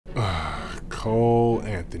Cole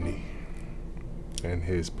Anthony and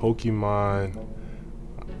his Pokemon,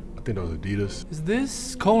 I think those Adidas. Is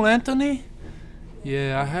this Cole Anthony?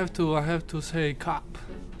 Yeah, I have to say cop.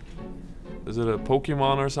 Is it a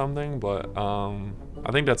Pokemon or something? But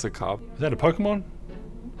I think that's a cop. Is that a Pokemon?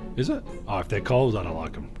 Is it? Oh, if they're Coles, I don't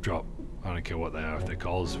like them. Drop. I don't care what they are. If they're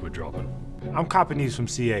Coles, we're dropping. I'm copping these from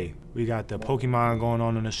CA. We got the Pokemon going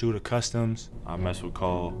on in the shooter customs. I mess with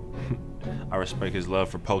Cole. I respect his love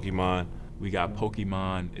for Pokemon. We got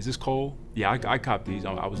Pokemon. Is this Cole? Yeah, I copped these.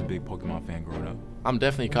 I was a big Pokemon fan growing up. I'm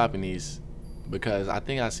definitely copping these because I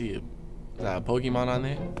think I see a Pokemon on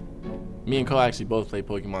there. Me and Cole actually both play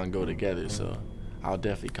Pokemon Go together, so I'll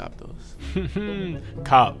definitely cop those.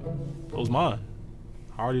 Cop. Those mine.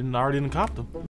 I already done copped them.